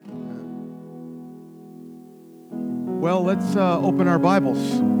Well, let's open our Bibles.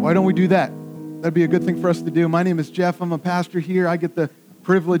 Why don't we do that? That'd be a good thing for us to do. My name is Jeff. I'm a pastor here. I get the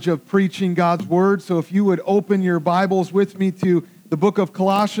privilege of preaching God's Word. So if you would open your Bibles with me to the book of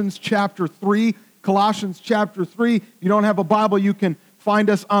Colossians chapter 3. Colossians chapter 3. If you don't have a Bible, you can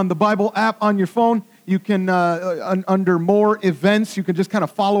find us on the Bible app on your phone. You can, under more events, you can just kind of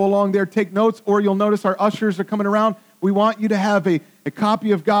follow along there, take notes, or you'll notice our ushers are coming around. We want you to have a copy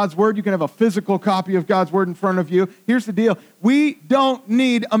of God's Word. You can have a physical copy of God's Word in front of you. Here's the deal. We don't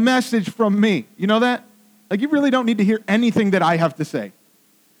need a message from me. You know that? Like, you really don't need to hear anything that I have to say.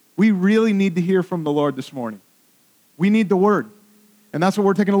 We really need to hear from the Lord this morning. We need the Word. And that's what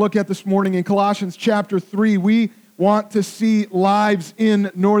we're taking a look at this morning in Colossians chapter 3. We want to see lives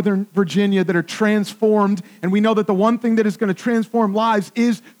in Northern Virginia that are transformed. And we know that the one thing that is going to transform lives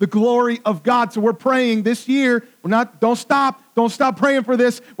is the glory of God. So we're praying this year. Don't stop praying for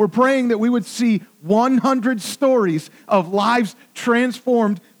this. We're praying that we would see 100 stories of lives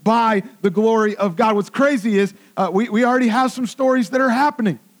transformed by the glory of God. What's crazy is we already have some stories that are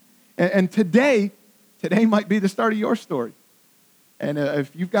happening. And today might be the start of your story. And if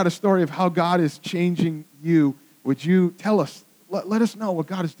you've got a story of how God is changing you, would you tell us, let us know what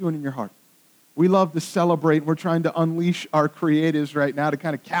God is doing in your heart. We love to celebrate. We're trying to unleash our creatives right now to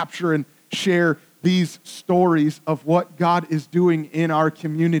kind of capture and share these stories of what God is doing in our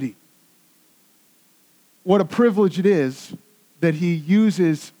community. What a privilege it is that He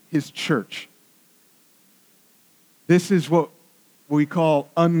uses His church. This is what we call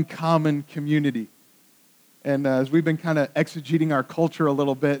uncommon community. And as we've been kind of exegeting our culture a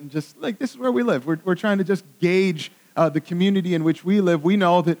little bit, and just like this is where we live, we're trying to just gauge the community in which we live. We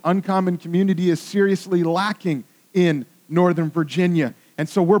know that uncommon community is seriously lacking in Northern Virginia. And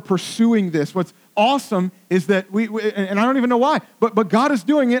so we're pursuing this. What's awesome is that we and I don't even know why, but God is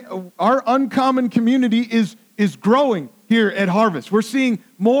doing it. Our uncommon community is growing here at Harvest. We're seeing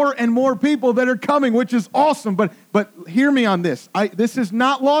more and more people that are coming, which is awesome. But hear me on this. This is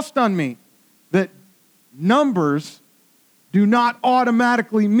not lost on me that numbers do not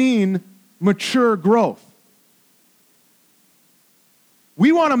automatically mean mature growth.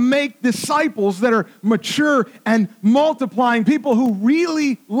 We want to make disciples that are mature and multiplying, people who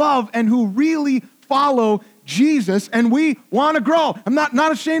really love and who really follow Jesus, and we want to grow. I'm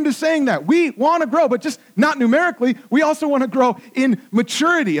not ashamed of saying that. We want to grow, but just not numerically. We also want to grow in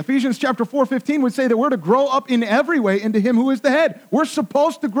maturity. Ephesians chapter 4:15 would say that we're to grow up in every way into Him who is the head. We're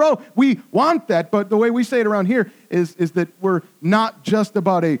supposed to grow. We want that, but the way we say it around here is that we're not just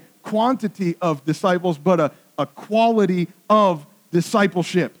about a quantity of disciples, but a quality of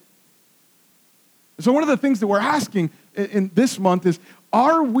discipleship. So one of the things that we're asking in this month is,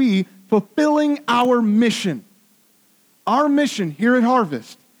 are we fulfilling our mission? Our mission here at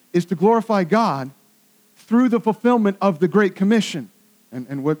Harvest is to glorify God through the fulfillment of the Great Commission.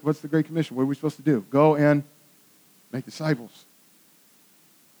 And what's the Great Commission? What are we supposed to do? Go and make disciples.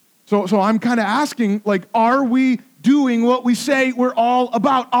 So I'm kind of asking, like, are we doing what we say we're all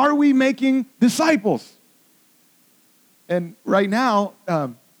about? Are we making disciples? And right now,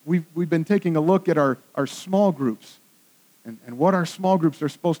 we've been taking a look at our small groups and what our small groups are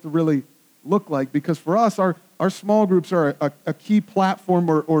supposed to really look like. Because for us, our small groups are a key platform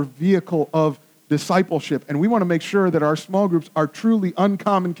or vehicle of discipleship. And we want to make sure that our small groups are truly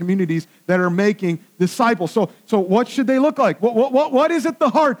uncommon communities that are making disciples. So what should they look like? What is at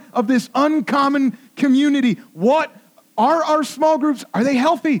the heart of this uncommon community? What are our small groups? Are they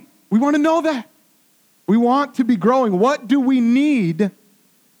healthy? We want to know that. We want to be growing. What do we need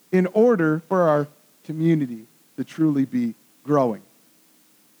in order for our community to truly be growing?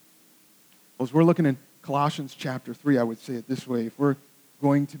 Well, as we're looking in Colossians chapter 3, I would say it this way. If we're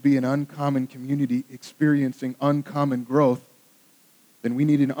going to be an uncommon community experiencing uncommon growth, then we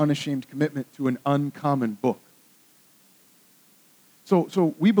need an unashamed commitment to an uncommon book.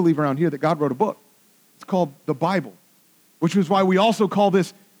 So we believe around here that God wrote a book. It's called the Bible, which is why we also call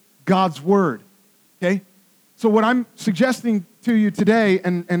this God's Word. Okay? So what I'm suggesting to you today,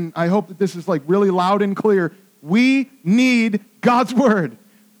 and I hope that this is like really loud and clear, we need God's Word.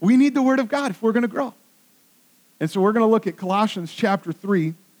 We need the Word of God if we're going to grow. And so we're going to look at Colossians chapter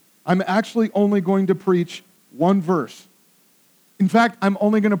 3. I'm actually only going to preach one verse. In fact, I'm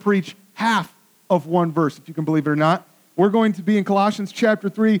only going to preach half of one verse, if you can believe it or not. We're going to be in Colossians chapter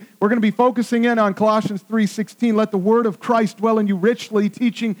 3. We're going to be focusing in on Colossians 3:16. Let the word of Christ dwell in you richly,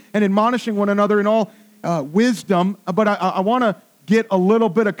 teaching and admonishing one another in all wisdom. But I want to get a little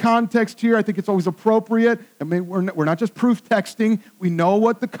bit of context here. I think it's always appropriate. I mean, we're not just proof texting. We know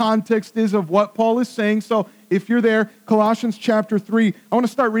what the context is of what Paul is saying. So if you're there, Colossians chapter 3, I want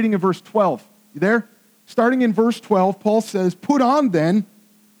to start reading in verse 12. You there? starting in verse 12, Paul says, "Put on then,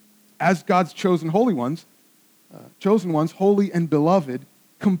 as God's chosen ones, holy and beloved,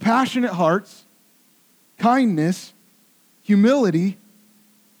 compassionate hearts, kindness, humility,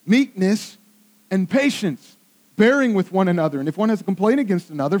 meekness, and patience, bearing with one another. And if one has a complaint against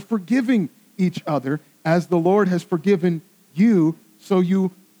another, forgiving each other, as the Lord has forgiven you, so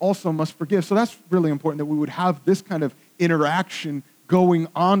you also must forgive." So that's really important, that we would have this kind of interaction going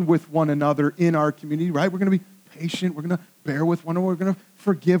on with one another in our community, right? We're going to be patient. We're going to bear with one another. We're going to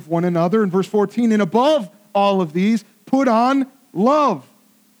forgive one another. In verse 14, "And above all of these, put on love,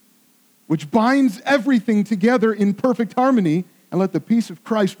 which binds everything together in perfect harmony, and let the peace of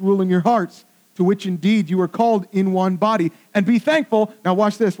Christ rule in your hearts, to which indeed you are called in one body. And be thankful." Now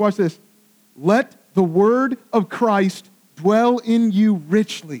watch this, watch this. "Let the word of Christ dwell in you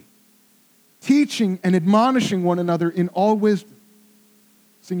richly, teaching and admonishing one another in all wisdom,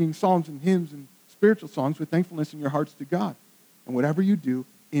 singing psalms and hymns and spiritual songs with thankfulness in your hearts to God. And whatever you do,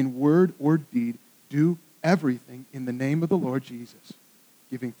 in word or deed, do everything in the name of the Lord Jesus,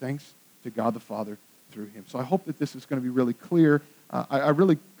 giving thanks to God the Father through him." So I hope that this is going to be really clear. I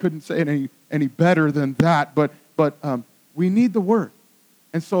really couldn't say it any better than that, but we need the word.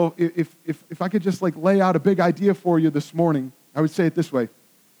 And so if I could just like lay out a big idea for you this morning, I would say it this way.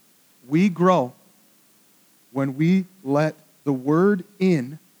 We grow when we let the word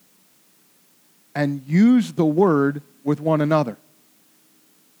in and use the word with one another.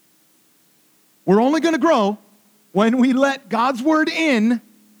 We're only going to grow when we let God's word in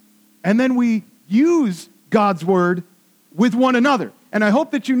and then we use God's word with one another. And I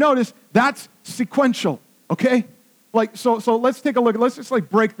hope that you notice that's sequential, okay? Like, so let's take a look. Let's just like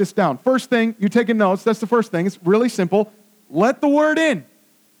break this down. First thing, you're taking notes. That's the first thing. It's really simple. Let the word in.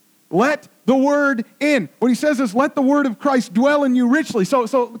 Let the word in. What he says is, let the word of Christ dwell in you richly.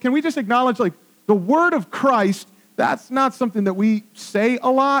 So can we just acknowledge, like, the word of Christ, that's not something that we say a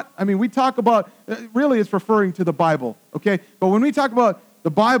lot. I mean, we talk about, really it's referring to the Bible, okay? But when we talk about the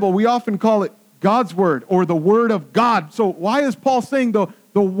Bible, we often call it God's word or the word of God. So why is Paul saying the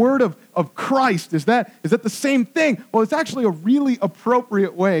word of Christ? Is that the same thing? Well, it's actually a really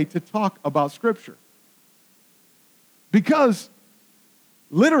appropriate way to talk about Scripture. Because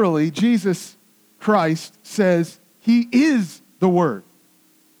literally, Jesus Christ says he is the word.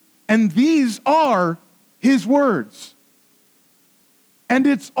 And these are his words. And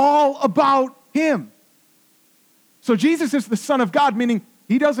it's all about him. So Jesus is the Son of God, meaning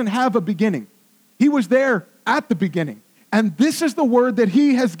he doesn't have a beginning. He was there at the beginning. And this is the word that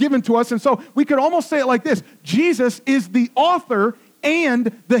he has given to us. And so we could almost say it like this. Jesus is the author and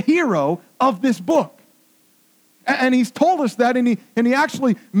the hero of this book. And he's told us that, and he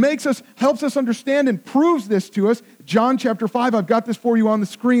actually helps us understand and proves this to us. John chapter 5, I've got this for you on the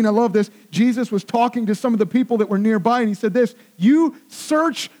screen. I love this. Jesus was talking to some of the people that were nearby, and he said this, "You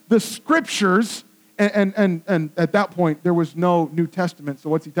search the Scriptures," and at that point, there was no New Testament,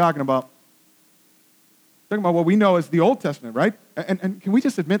 so what's he talking about? Talking about what we know as the Old Testament, right? And can we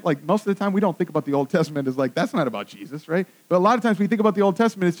just admit, like, most of the time we don't think about the Old Testament as like, that's not about Jesus, right? But a lot of times we think about the Old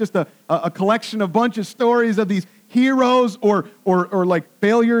Testament, it's just a collection of bunch of stories of these heroes or like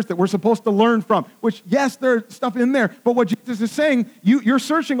failures that we're supposed to learn from, which, yes, there's stuff in there, but what Jesus is saying, you're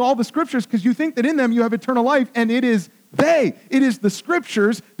searching all the Scriptures because you think that in them you have eternal life, and it is the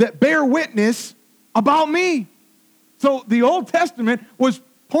Scriptures that bear witness about me. So the Old Testament was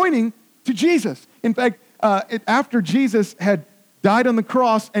pointing to Jesus. In fact, after Jesus had died on the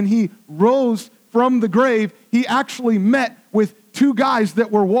cross and he rose from the grave, he actually met with two guys that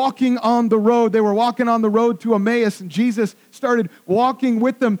were walking on the road. They were walking on the road to Emmaus, and Jesus started walking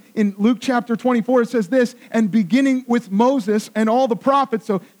with them. In Luke chapter 24, it says this, "And beginning with Moses and all the prophets."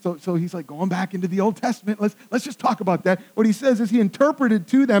 So he's like going back into the Old Testament. Let's just talk about that. What he says is he interpreted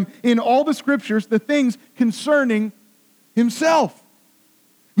to them in all the Scriptures the things concerning himself.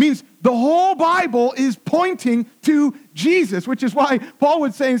 Means the whole Bible is pointing to Jesus, which is why Paul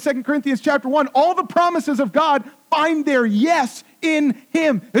would say in 2 Corinthians chapter 1, all the promises of God find their yes in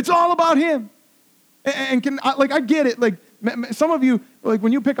him. It's all about him. And I get it. Like, some of you, like,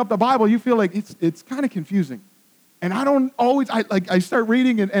 when you pick up the Bible, you feel like it's kind of confusing. And I don't always, I start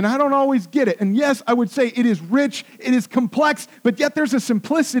reading and I don't always get it. And yes, I would say it is rich, it is complex, but yet there's a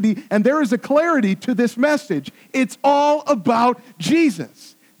simplicity and there is a clarity to this message. It's all about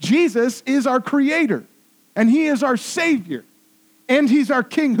Jesus. Jesus is our creator, and he is our savior, and he's our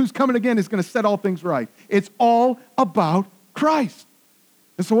king who's coming again, is going to set all things right. It's all about Christ.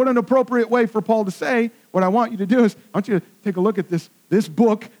 And so what an appropriate way for Paul to say, what I want you to do is, I want you to take a look at this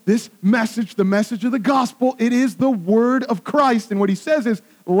book, this message, the message of the gospel. It is the word of Christ. And what he says is,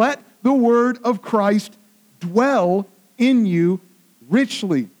 let the word of Christ dwell in you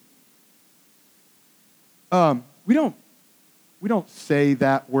richly. We don't say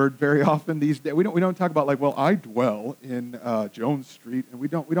that word very often these days. We don't talk about like, well, I dwell in Jones Street, and we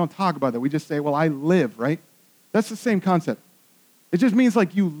don't talk about that. We just say, well, I live, right? That's the same concept. It just means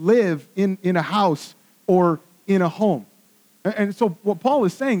like you live in a house or in a home. And so what Paul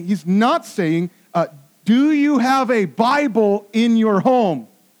is saying, he's not saying, do you have a Bible in your home?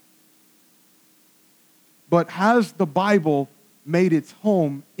 But has the Bible made its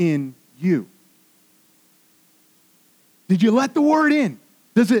home in you? Did you let the word in?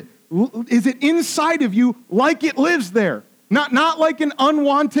 Is it inside of you like it lives there? Not like an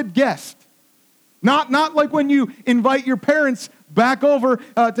unwanted guest. Not like when you invite your parents back over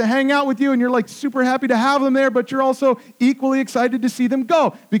to hang out with you and you're like super happy to have them there, but you're also equally excited to see them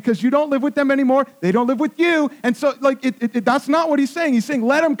go because you don't live with them anymore. They don't live with you. And so like that's not what he's saying. He's saying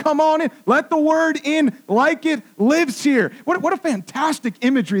let them come on in. Let the word in like it lives here. What a fantastic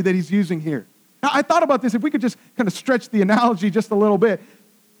imagery that he's using here. Now, I thought about this. If we could just kind of stretch the analogy just a little bit.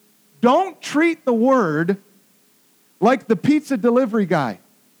 Don't treat the word like the pizza delivery guy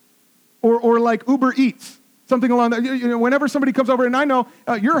or like Uber Eats, something along that. You know, whenever somebody comes over, and I know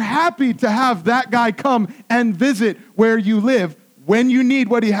you're happy to have that guy come and visit where you live when you need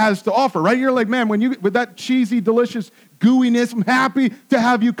what he has to offer, right? You're like, man, with that cheesy, delicious gooiness, I'm happy to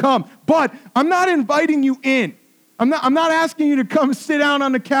have you come. But I'm not inviting you in. I'm not asking you to come sit down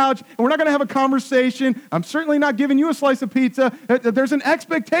on the couch, and we're not going to have a conversation. I'm certainly not giving you a slice of pizza. There's an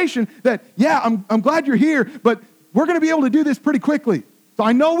expectation that, yeah, I'm glad you're here, but we're going to be able to do this pretty quickly. So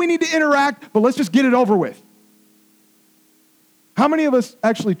I know we need to interact, but let's just get it over with. How many of us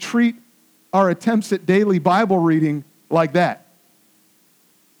actually treat our attempts at daily Bible reading like that?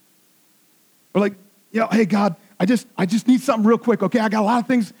 We're like, hey, God, I just need something real quick, okay? I got a lot of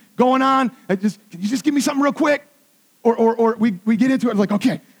things going on. Can you just give me something real quick? Or we get into it like,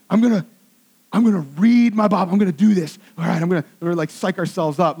 okay, I'm gonna read my Bible. I'm gonna do this. All right, we're like psych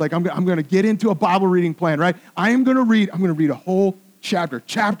ourselves up. Like I'm gonna get into a Bible reading plan, right? I'm gonna read a whole chapter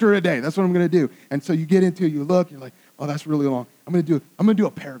a day. That's what I'm gonna do. And so you get into it, you look, you're like, oh, that's really long. I'm gonna do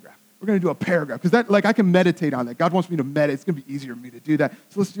a paragraph. We're gonna do a paragraph because that, like, I can meditate on that. God wants me to meditate. It's gonna be easier for me to do that.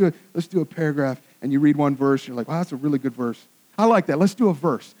 So let's do a paragraph. And you read one verse. You're like, wow, that's a really good verse. I like that. Let's do a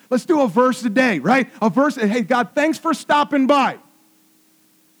verse. Let's do a verse a day, right? A verse. Hey, God, thanks for stopping by.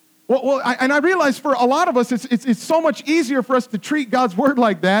 I realize for a lot of us, it's so much easier for us to treat God's word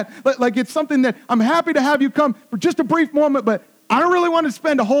like that. Like it's something that I'm happy to have you come for just a brief moment, but I don't really want to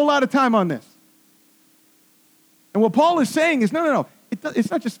spend a whole lot of time on this. And what Paul is saying is, no. It's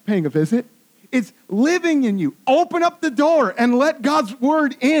not just paying a visit. It's living in you. Open up the door and let God's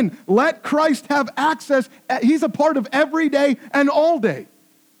word in. Let Christ have access. He's a part of every day and all day.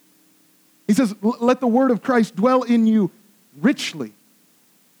 He says, let the word of Christ dwell in you richly.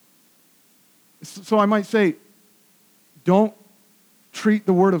 So I might say, don't treat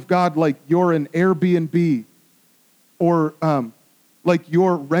the word of God like you're an Airbnb or like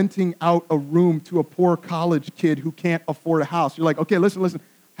you're renting out a room to a poor college kid who can't afford a house. You're like, okay, listen,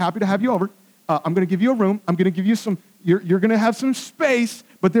 happy to have you over. I'm going to give you a room. I'm going to give you you're going to have some space,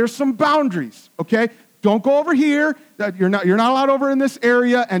 but there's some boundaries, okay? Don't go over here. You're not allowed over in this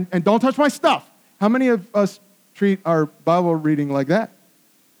area, and don't touch my stuff. How many of us treat our Bible reading like that?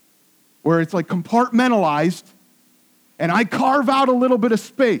 Where it's like compartmentalized, and I carve out a little bit of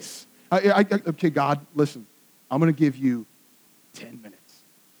space. Okay, God, listen, I'm going to give you 10 minutes.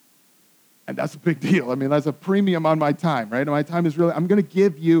 And that's a big deal. I mean, that's a premium on my time, right? And my time is really, I'm going to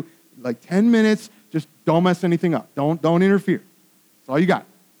give you like 10 minutes, just don't mess anything up. Don't interfere. That's all you got.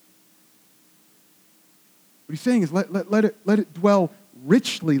 What he's saying is let it dwell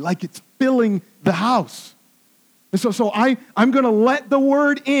richly, like it's filling the house. And so I'm going to let the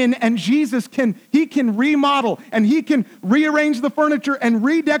word in, and Jesus can remodel, and he can rearrange the furniture and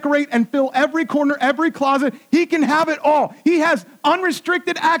redecorate and fill every corner, every closet. He can have it all. He has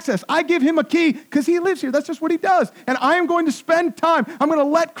unrestricted access. I give him a key because he lives here. That's just what he does. And I am going to spend time. I'm going to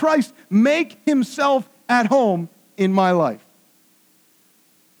let Christ make himself at home in my life.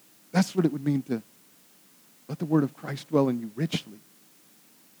 That's what it would mean to let the word of Christ dwell in you richly.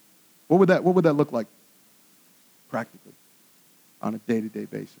 What would that look like? Practically, on a day-to-day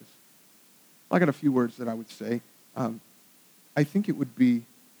basis. I got a few words that I would say. I think it would be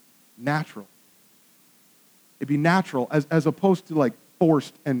natural. It'd be natural as opposed to like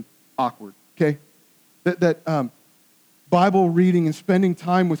forced and awkward, okay? That Bible reading and spending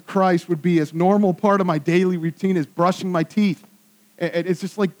time with Christ would be as normal part of my daily routine as brushing my teeth. It's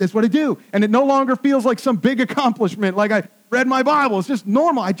just like, that's what I do. And it no longer feels like some big accomplishment, like I read my Bible. It's just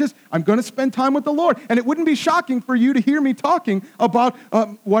normal. I'm going to spend time with the Lord. And it wouldn't be shocking for you to hear me talking about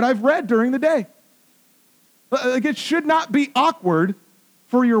what I've read during the day. Like, it should not be awkward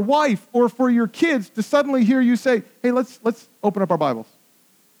for your wife or for your kids to suddenly hear you say, hey, let's open up our Bibles.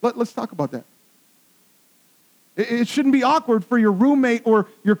 Let's talk about that. It shouldn't be awkward for your roommate or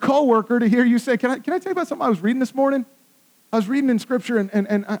your coworker to hear you say, can I tell you about something I was reading this morning? I was reading in Scripture,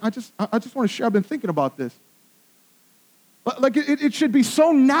 and I just want to share. I've been thinking about this. Like, it should be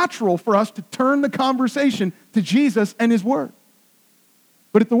so natural for us to turn the conversation to Jesus and His Word.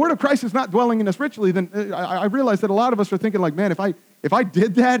 But if the Word of Christ is not dwelling in us richly, then I realize that a lot of us are thinking like, man, if I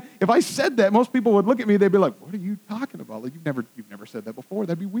did that, if I said that, most people would look at me, they'd be like, what are you talking about? Like, you've never said that before.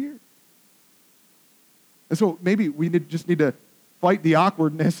 That'd be weird. And so maybe we just need to fight the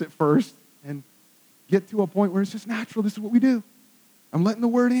awkwardness at first and get to a point where it's just natural. This is what we do. I'm letting the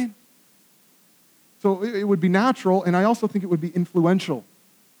Word in. So it would be natural, and I also think it would be influential.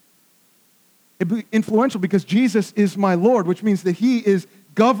 It would be influential because Jesus is my Lord, which means that He is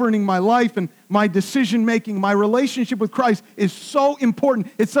governing my life and my decision-making. My relationship with Christ is so important.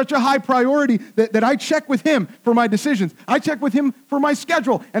 It's such a high priority that I check with Him for my decisions. I check with Him for my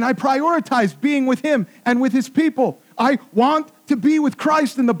schedule, and I prioritize being with Him and with His people. I want to be with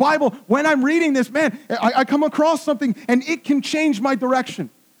Christ in the Bible. When I'm reading this, man, I come across something, and it can change my direction.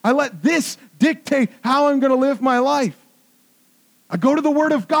 I let this dictate how I'm going to live my life. I go to the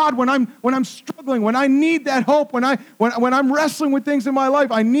Word of God when I'm struggling, when I need that hope, when I'm wrestling with things in my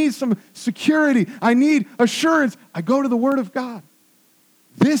life. I need some security. I need assurance. I go to the Word of God.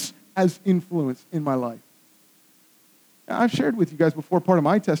 This has influence in my life. Now, I've shared with you guys before, part of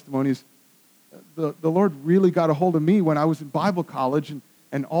my testimony is the Lord really got a hold of me when I was in Bible college,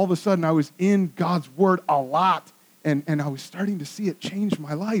 and all of a sudden I was in God's Word a lot, and I was starting to see it change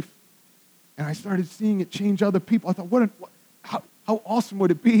my life. And I started seeing it change other people. I thought, how awesome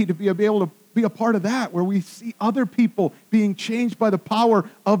would it be to be able to be a part of that, where we see other people being changed by the power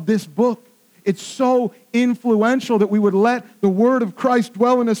of this book. It's so influential that we would let the Word of Christ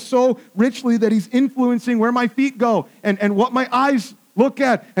dwell in us so richly that He's influencing where my feet go and what my eyes look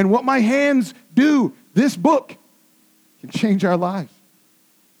at and what my hands do. This book can change our lives.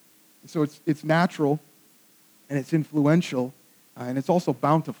 So it's natural, and it's influential, and it's also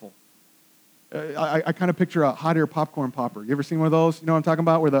bountiful. I kind of picture a hot air popcorn popper. You ever seen one of those? You know what I'm talking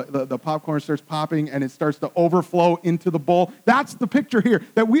about? Where the popcorn starts popping and it starts to overflow into the bowl. That's the picture here,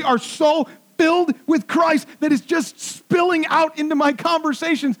 that we are so filled with Christ that it's just spilling out into my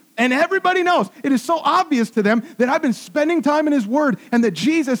conversations. And everybody knows, it is so obvious to them that I've been spending time in His Word and that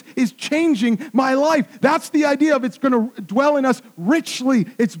Jesus is changing my life. That's the idea of it's going to dwell in us richly.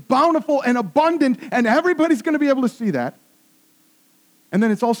 It's bountiful and abundant, and everybody's going to be able to see that. And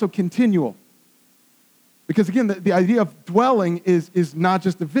then it's also continual. Because again, the idea of dwelling is not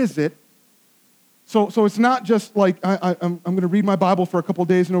just a visit. So it's not just like I'm going to read my Bible for a couple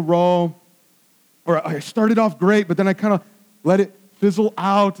days in a row, or I started off great, but then I kind of let it fizzle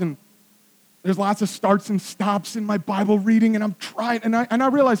out, and there's lots of starts and stops in my Bible reading, and I'm trying, and I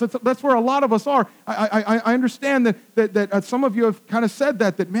realize that's where a lot of us are. I understand that some of you have kind of said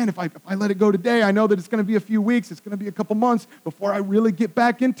that man, if I let it go today, I know that it's going to be a few weeks, it's going to be a couple months before I really get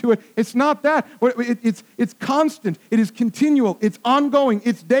back into it. It's not that. It's constant. It is continual. It's ongoing.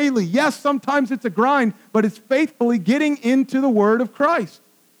 It's daily. Yes, sometimes it's a grind, but it's faithfully getting into the Word of Christ.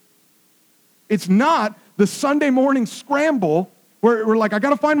 It's not the Sunday morning scramble where we're like, I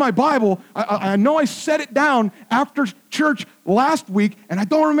got to find my Bible. I know I set it down after church last week, and I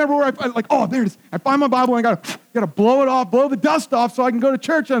don't remember where there it is. I find my Bible, and I got to blow it off, blow the dust off so I can go to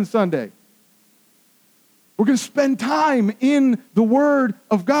church on Sunday. We're going to spend time in the Word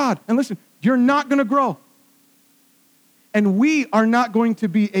of God. And listen, you're not going to grow. And we are not going to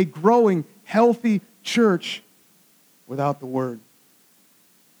be a growing, healthy church without the Word.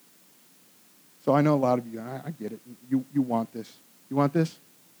 So I know a lot of you, I get it. You want this. You want this?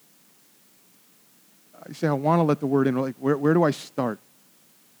 You say, I want to let the Word in. Like, where do I start?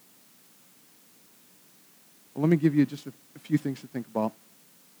 Well, let me give you just a few things to think about.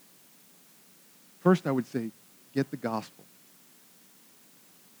 First, I would say, get the gospel.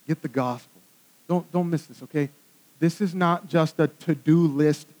 Get the gospel. Don't miss this, okay? This is not just a to-do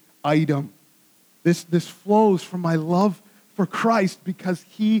list item. This flows from my love for Christ because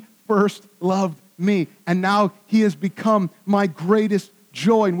He first loved me, and now He has become my greatest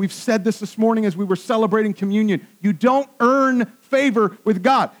joy. And we've said this morning as we were celebrating communion. You don't earn favor with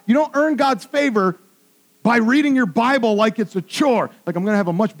God. You don't earn God's favor by reading your Bible like it's a chore. Like, I'm going to have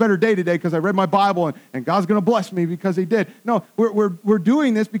a much better day today because I read my Bible and God's going to bless me because he did. No, we're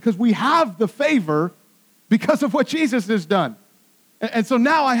doing this because we have the favor because of what Jesus has done. And so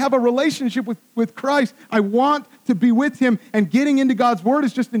now I have a relationship with Christ. I want to be with him, and getting into God's word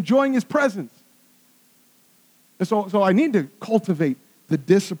is just enjoying his presence. And so I need to cultivate the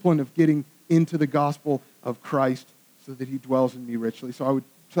discipline of getting into the gospel of Christ so that he dwells in me richly. So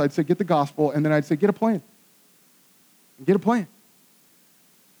I'd say get the gospel, and then I'd say get a plan. Get a plan.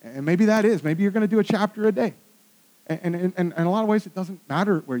 And maybe that is. Maybe you're going to do a chapter a day. And in a lot of ways, it doesn't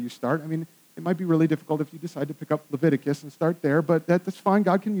matter where you start. I mean, it might be really difficult if you decide to pick up Leviticus and start there, but that's fine.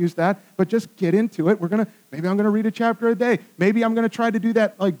 God can use that. But just get into it. Maybe I'm going to read a chapter a day. Maybe I'm going to try to do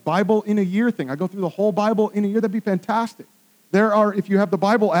that like Bible in a year thing. I go through the whole Bible in a year. That'd be fantastic. If you have the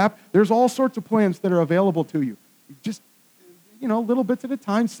Bible app, there's all sorts of plans that are available to you. Just, little bits at a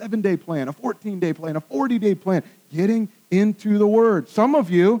time, 7-day plan, a 14-day plan, a 40-day plan, getting into the Word. Some of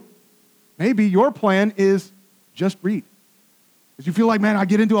you, maybe your plan is just read. Because you feel like, man, I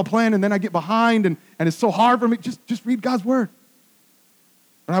get into a plan and then I get behind and it's so hard for me. Just read God's Word.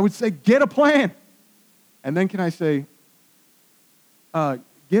 But I would say, get a plan. And then can I say,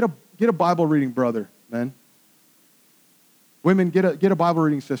 get a Bible reading brother, men. Women, get a Bible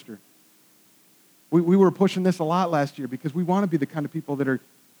reading sister. We were pushing this a lot last year because we want to be the kind of people that are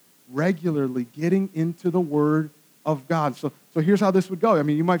regularly getting into the Word of God. So here's how this would go. I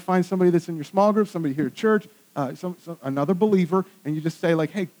mean, you might find somebody that's in your small group, somebody here at church, another believer, and you just say like,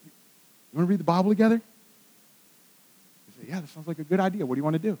 hey, you want to read the Bible together? You say, yeah, that sounds like a good idea. What do you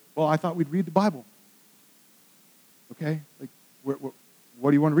want to do? Well, I thought we'd read the Bible. Okay, like,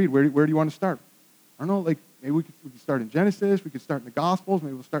 what do you want to read? Where do you want to start? I don't know, like, maybe we could start in Genesis, we could start in the Gospels,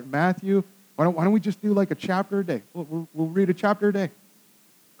 maybe we'll start in Matthew. Why don't we just do like a chapter a day? We'll read a chapter a day.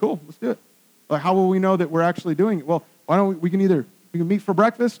 Cool, let's do it. Like, how will we know that we're actually doing it? Well, why don't we can meet for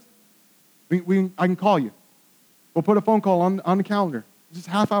breakfast. I can call you. We'll put a phone call on the calendar. Just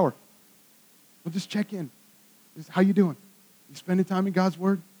a half hour. We'll just check in. Just, how you doing? You spending time in God's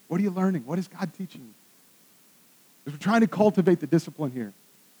Word? What are you learning? What is God teaching you? Because we're trying to cultivate the discipline here.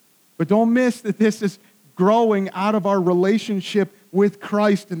 But don't miss that this is growing out of our relationship with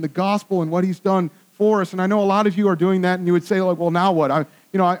Christ and the gospel and what he's done for us. And I know a lot of you are doing that, and you would say, like, well, now what? I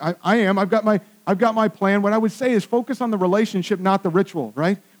am. I've got my plan. What I would say is focus on the relationship, not the ritual,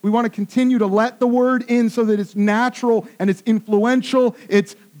 right? We want to continue to let the word in so that it's natural and it's influential,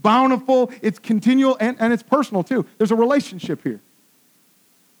 it's bountiful, it's continual, and it's personal too. There's a relationship here.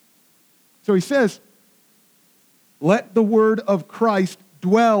 So he says, let the word of Christ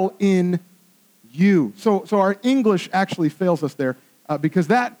dwell in you. So our English actually fails us there because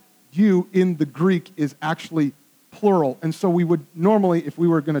that you in the Greek is actually plural. And so we would normally, if we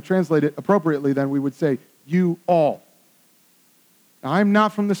were going to translate it appropriately, then we would say you all. Now, I'm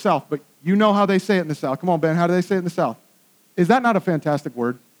not from the South, but you know how they say it in the South. Come on, Ben, how do they say it in the South? Is that not a fantastic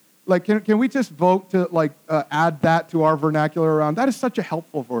word? Like, can we just vote to add that to our vernacular around? That is such a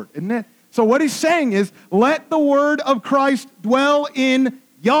helpful word, isn't it? So what he's saying is, let the word of Christ dwell in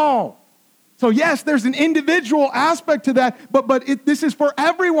y'all. So yes, there's an individual aspect to that, but this is for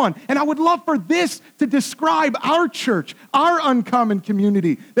everyone. And I would love for this to describe our church, our uncommon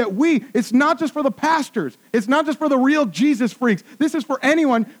community, that it's not just for the pastors, it's not just for the real Jesus freaks. This is for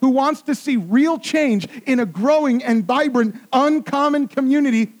anyone who wants to see real change in a growing and vibrant uncommon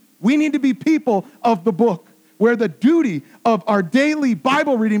community. We need to be people of the book, where the duty of our daily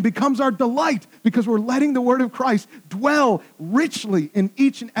Bible reading becomes our delight because we're letting the word of Christ dwell richly in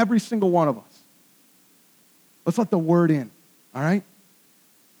each and every single one of us. Let's let the word in, all right?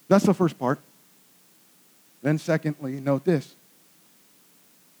 That's the first part. Then secondly, note this.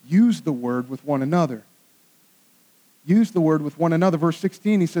 Use the word with one another. Use the word with one another. Verse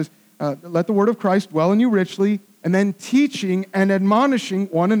 16, he says, let the word of Christ dwell in you richly, and then teaching and admonishing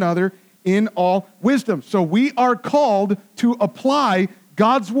one another in all wisdom. So we are called to apply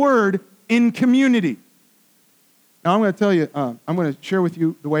God's word in community. Now I'm going to tell you, I'm going to share with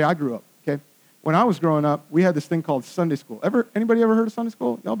you the way I grew up, okay? When I was growing up, we had this thing called Sunday school. Anybody ever heard of Sunday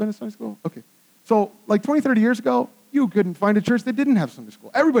school? Y'all been to Sunday school? Okay. So like 20, 30 years ago, you couldn't find a church that didn't have Sunday school.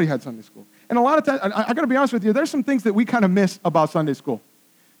 Everybody had Sunday school. And a lot of times, I got to be honest with you, there's some things that we kind of miss about Sunday school.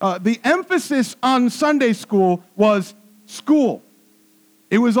 The emphasis on Sunday school was school.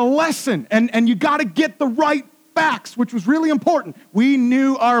 It was a lesson, and you got to get the right facts, which was really important. We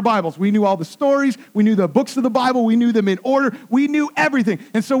knew our Bibles. We knew all the stories. We knew the books of the Bible. We knew them in order. We knew everything.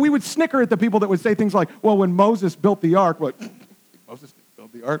 And so we would snicker at the people that would say things like, well, when Moses built the ark, Moses didn't build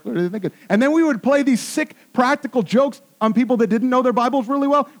of the ark. What are they thinking? And then we would play these sick practical jokes on people that didn't know their Bibles really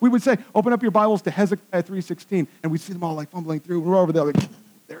well. We would say, open up your Bibles to Hezekiah 3:16. And we'd see them all like fumbling through. We're over there like,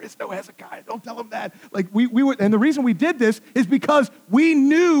 there is no Hezekiah. Don't tell them that. Like we would, and the reason we did this is because we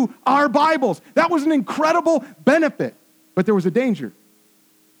knew our Bibles. That was an incredible benefit. But there was a danger.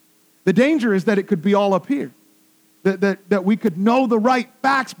 The danger is that it could be all up here. That we could know the right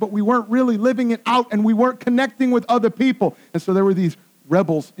facts, but we weren't really living it out and we weren't connecting with other people. And so there were these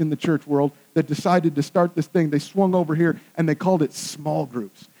rebels in the church world that decided to start this thing. They swung over here and they called it small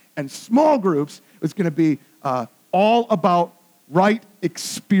groups. And small groups was going to be all about right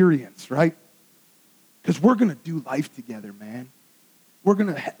experience, right? Because we're going to do life together, man. We're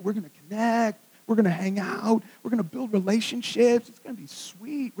going to connect. We're going to hang out. We're going to build relationships. It's going to be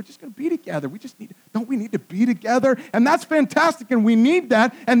sweet. We're just going to be together. Don't we need to be together? And that's fantastic, and we need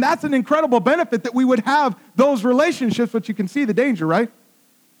that, and that's an incredible benefit that we would have those relationships, but you can see the danger, right?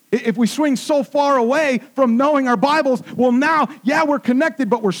 If we swing so far away from knowing our Bibles, well now, yeah, we're connected,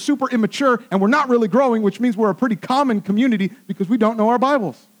 but we're super immature, and we're not really growing, which means we're a pretty common community because we don't know our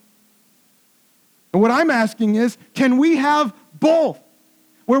Bibles. And what I'm asking is, can we have both?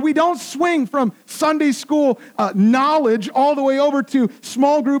 Where we don't swing from Sunday school knowledge all the way over to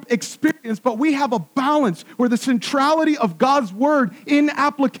small group experience, but we have a balance where the centrality of God's word in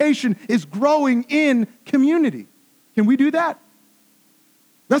application is growing in community. Can we do that?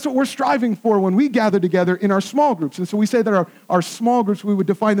 That's what we're striving for when we gather together in our small groups. And so we say that our small groups, we would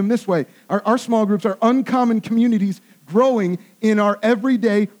define them this way. Our small groups are uncommon communities growing in our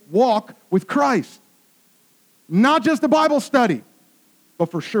everyday walk with Christ. Not just a Bible study. But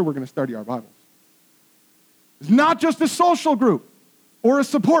for sure, we're going to study our Bibles. It's not just a social group or a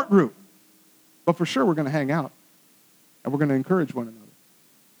support group, but for sure, we're going to hang out and we're going to encourage one another.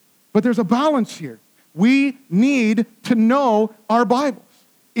 But there's a balance here. We need to know our Bibles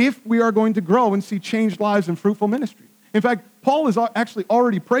if we are going to grow and see changed lives and fruitful ministry. In fact, Paul has actually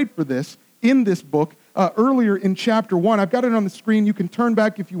already prayed for this in this book earlier in chapter 1. I've got it on the screen. You can turn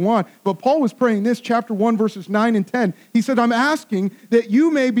back if you want. But Paul was praying this, chapter 1, verses 9 and 10. He said, I'm asking that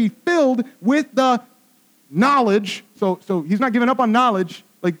you may be filled with the knowledge. So he's not giving up on knowledge.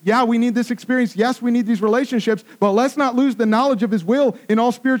 Like, yeah, we need this experience. Yes, we need these relationships. But let's not lose the knowledge of his will in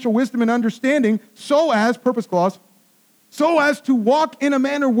all spiritual wisdom and understanding so as, purpose clause, so as to walk in a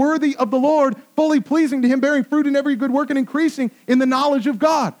manner worthy of the Lord, fully pleasing to him, bearing fruit in every good work and increasing in the knowledge of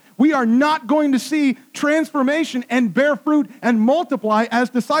God. We are not going to see transformation and bear fruit and multiply as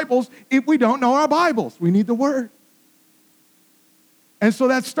disciples if we don't know our Bibles. We need the Word. And so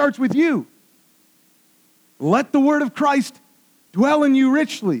that starts with you. Let the Word of Christ dwell in you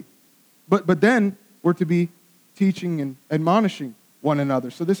richly. But then we're to be teaching and admonishing one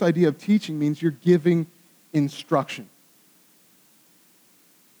another. So this idea of teaching means you're giving instruction.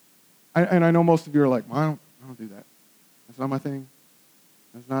 And I know most of you are like, well, I don't do that. That's not my thing.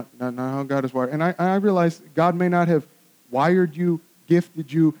 That's not how God is wired. And I realize God may not have wired you,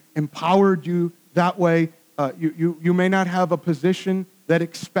 gifted you, empowered you that way. You may not have a position that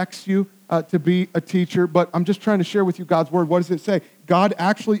expects you to be a teacher, but I'm just trying to share with you God's word. What does it say? God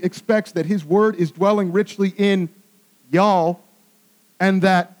actually expects that his word is dwelling richly in y'all and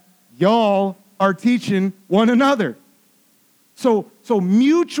that y'all are teaching one another. So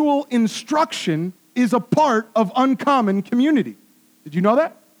mutual instruction is a part of uncommon community. Did you know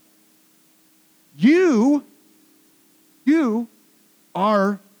that? You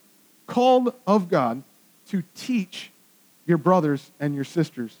are called of God to teach your brothers and your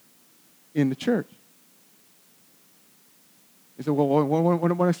sisters in the church. You say, well,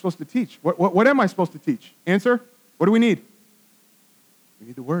 what am I supposed to teach? What am I supposed to teach? Answer, what do we need? We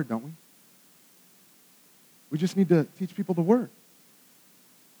need the word, don't we? We just need to teach people the word.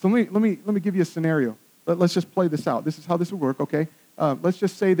 So let me give you a scenario. Let's just play this out. This is how this would work, okay? Let's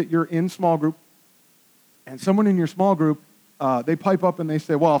just say that you're in small group, and someone in your small group, they pipe up and they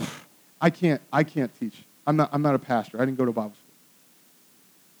say, well, I can't teach. I'm not a pastor. I didn't go to Bible school.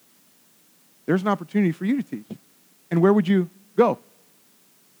 There's an opportunity for you to teach. And where would you go?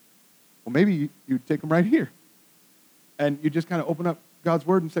 Well, maybe you'd take them right here. And you just kind of open up God's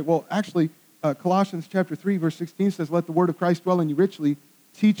word and say, well, actually, Colossians chapter 3, verse 16 says, let the word of Christ dwell in you richly,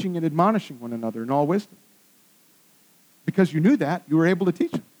 teaching and admonishing one another in all wisdom. Because you knew that, you were able to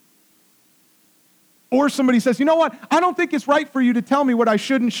teach them. Or somebody says, you know what, I don't think it's right for you to tell me what I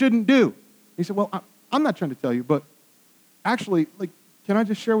should and shouldn't do. He said, well, I'm not trying to tell you, but actually, can I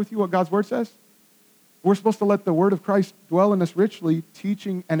just share with you what God's word says? We're supposed to let the word of Christ dwell in us richly,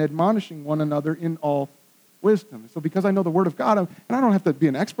 teaching and admonishing one another in all wisdom. So because I know the Word of God, and I don't have to be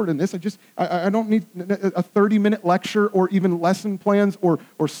an expert in this, I don't need a 30-minute lecture or even lesson plans or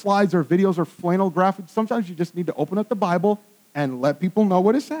slides or videos or flannel graphics. Sometimes you just need to open up the Bible and let people know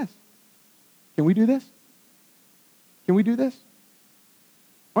what it says. Can we do this? Can we do this?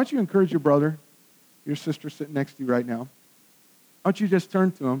 Why don't you encourage your brother, your sister sitting next to you right now? Why don't you just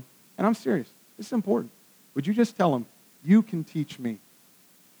turn to him? And I'm serious. This is important. Would you just tell him, you can teach me?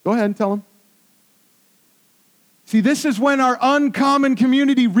 Go ahead and tell him. See, this is when our uncommon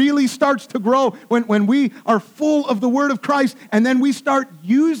community really starts to grow, when we are full of the Word of Christ, and then we start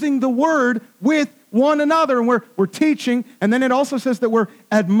using the Word with one another, and we're teaching, and then it also says that we're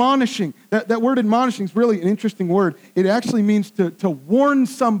admonishing. That word admonishing is really an interesting word. It actually means to warn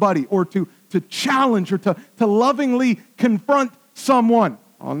somebody or to challenge or to lovingly confront someone.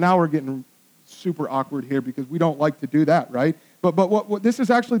 Well, now we're getting super awkward here because we don't like to do that, right? But what this is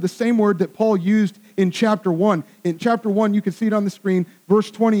actually the same word that Paul used in chapter 1. In chapter 1, you can see it on the screen,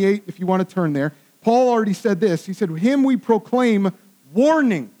 verse 28, if you want to turn there. Paul already said this. He said, him we proclaim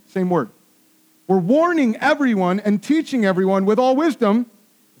warning, same word. We're warning everyone and teaching everyone with all wisdom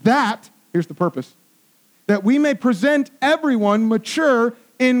that, here's the purpose, that we may present everyone mature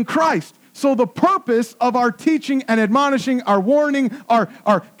in Christ. So the purpose of our teaching and admonishing, our warning,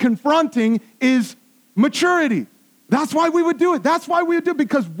 our confronting is maturity. That's why we would do it. That's why we would do it,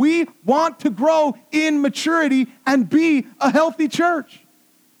 because we want to grow in maturity and be a healthy church.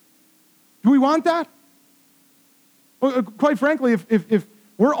 Do we want that? Well, quite frankly, if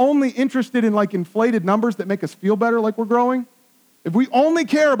we're only interested in like inflated numbers that make us feel better like we're growing, if we only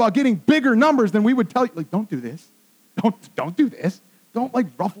care about getting bigger numbers, then we would tell you, like, don't do this. Don't do this. Don't like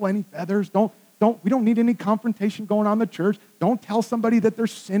ruffle any feathers. We don't need any confrontation going on in the church. Don't tell somebody that they're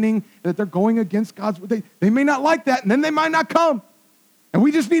sinning, that they're going against God's word. They may not like that, and then they might not come. And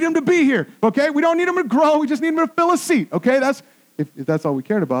we just need them to be here, okay? We don't need them to grow. We just need them to fill a seat, okay? That's if that's all we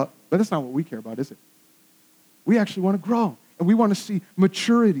cared about. But that's not what we care about, is it? We actually want to grow, and we want to see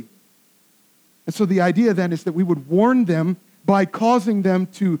maturity. And so the idea then is that we would warn them by causing them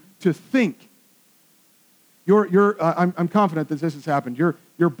to think. I'm confident that this has happened.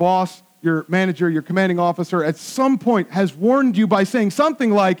 Your boss, your manager, your commanding officer at some point has warned you by saying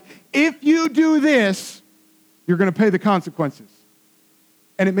something like, if you do this, you're going to pay the consequences.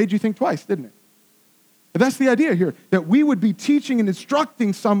 And it made you think twice, didn't it? But that's the idea here, that we would be teaching and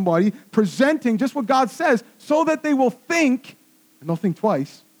instructing somebody, presenting just what God says, so that they will think, and they'll think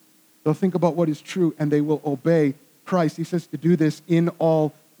twice, they'll think about what is true, and they will obey Christ. He says to do this in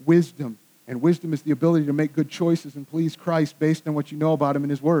all wisdom. And wisdom is the ability to make good choices and please Christ based on what you know about him and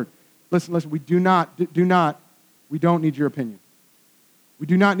his word. Listen, we we don't need your opinion. We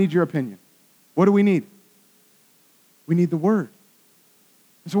do not need your opinion. What do we need? We need the word.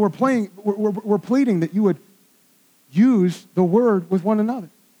 And so we're pleading that you would use the word with one another.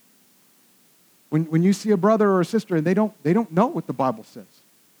 When you see a brother or a sister and they don't know what the Bible says,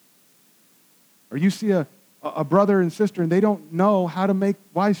 or you see a brother and sister and they don't know how to make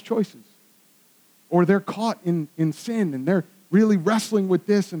wise choices, or they're caught in sin and they're really wrestling with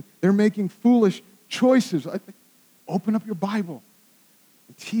this and they're making foolish choices, open up your Bible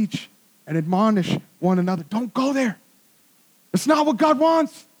and teach and admonish one another. Don't go there. That's not what God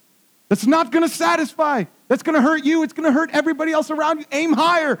wants. That's not going to satisfy. That's going to hurt you. It's going to hurt everybody else around you. Aim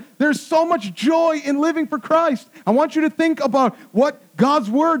higher. There's so much joy in living for Christ. I want you to think about what God's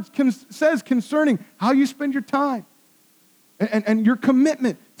word says concerning how you spend your time and your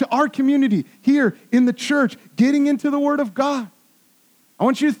commitment to our community here in the church, getting into the Word of God. I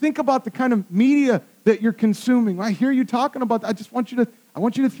want you to think about the kind of media that you're consuming. I hear you talking about that. I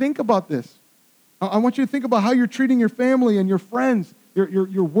want you to think about this. I want you to think about how you're treating your family and your friends,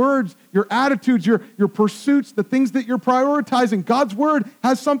 your words, your attitudes, your pursuits, the things that you're prioritizing. God's Word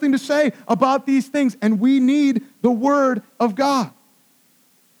has something to say about these things, and we need the Word of God.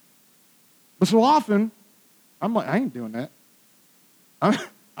 But so often, I'm like, I ain't doing that.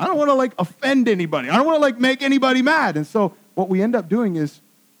 I don't want to offend anybody. I don't want to make anybody mad. And so what we end up doing is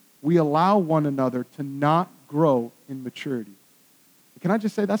we allow one another to not grow in maturity. Can I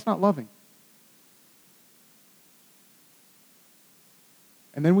just say that's not loving?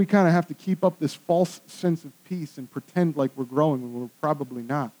 And then we kind of have to keep up this false sense of peace and pretend like we're growing when we're probably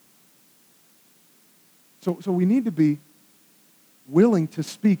not. So we need to be willing to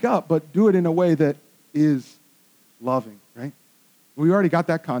speak up, but do it in a way that is loving, right? We already got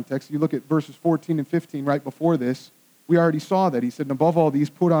that context. You look at verses 14 and 15 right before this. We already saw that. He said, and above all these,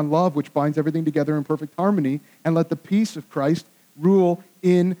 put on love, which binds everything together in perfect harmony, and let the peace of Christ rule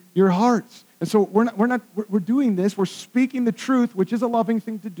in your hearts. And so we're doing this. We're speaking the truth, which is a loving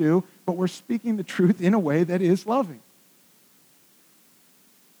thing to do, but we're speaking the truth in a way that is loving.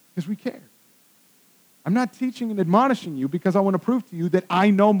 Because we care. I'm not teaching and admonishing you because I want to prove to you that I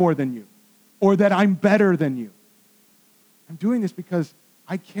know more than you or that I'm better than you. I'm doing this because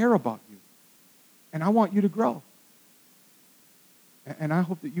I care about you and I want you to grow. And I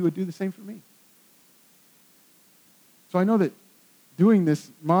hope that you would do the same for me. So I know that doing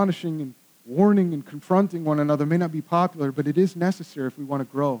this, admonishing and warning and confronting one another may not be popular, but it is necessary if we want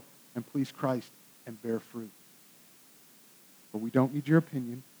to grow and please Christ and bear fruit. But we don't need your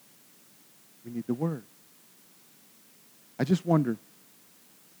opinion. We need the Word. I just wonder,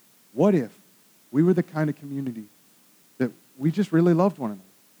 what if we were the kind of community that we just really loved one another?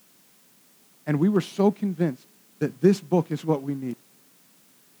 And we were so convinced that this book is what we need.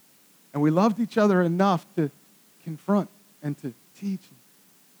 And we loved each other enough to confront and to teach.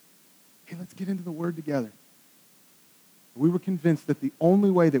 Hey, let's get into the Word together. We were convinced that the only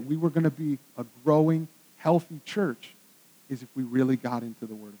way that we were going to be a growing, healthy church is if we really got into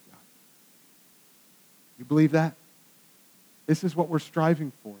the Word of God. You believe that? This is what we're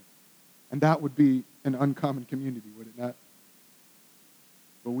striving for. And that would be an uncommon community, would it not?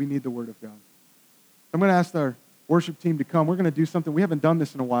 But we need the Word of God. I'm going to ask our worship team to come. We're going to do something. We haven't done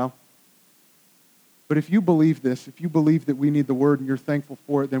this in a while. But if you believe this, if you believe that we need the Word and you're thankful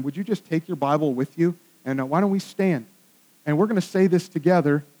for it, then would you just take your Bible with you? And why don't we stand? And we're going to say this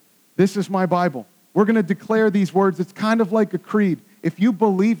together. This is my Bible. We're going to declare these words. It's kind of like a creed. If you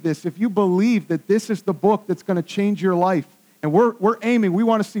believe this, if you believe that this is the book that's going to change your life, and we're aiming, we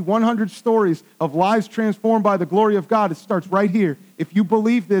want to see 100 stories of lives transformed by the glory of God. It starts right here. If you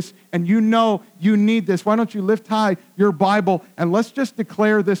believe this and you know you need this, why don't you lift high your Bible and let's just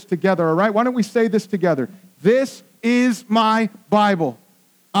declare this together, all right? Why don't we say this together? This is my Bible.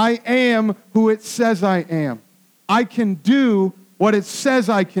 I am who it says I am. I can do what it says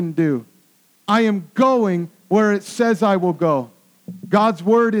I can do. I am going where it says I will go. God's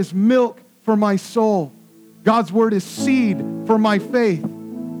word is milk for my soul. God's word is seed for my faith.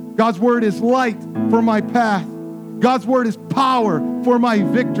 God's word is light for my path. God's word is power for my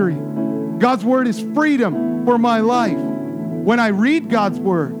victory. God's word is freedom for my life. When I read God's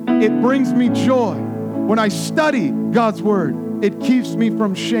word, it brings me joy. When I study God's word, it keeps me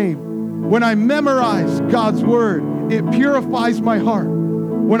from shame. When I memorize God's word, it purifies my heart.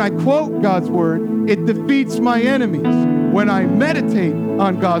 When I quote God's word, it defeats my enemies. When I meditate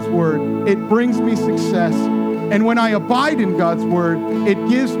on God's word, it brings me success. And when I abide in God's word, it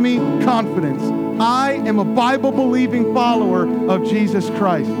gives me confidence. I am a Bible-believing follower of Jesus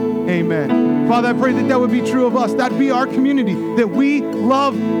Christ. Amen. Father, I pray that that would be true of us. That be our community, that we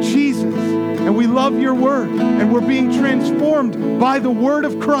love Jesus and we love your word and we're being transformed by the word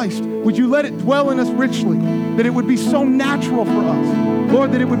of Christ. Would you let it dwell in us richly, that it would be so natural for us,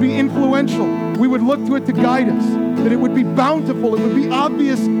 Lord, that it would be influential. We would look to it to guide us, that it would be bountiful. It would be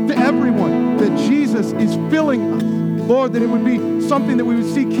obvious to everyone that Jesus is filling us. Lord, that it would be something that we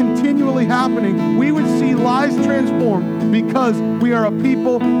would see continually happening. We would see lives transformed because we are a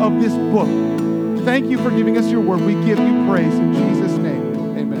people of this book. Thank you for giving us your word. We give you praise in Jesus' name.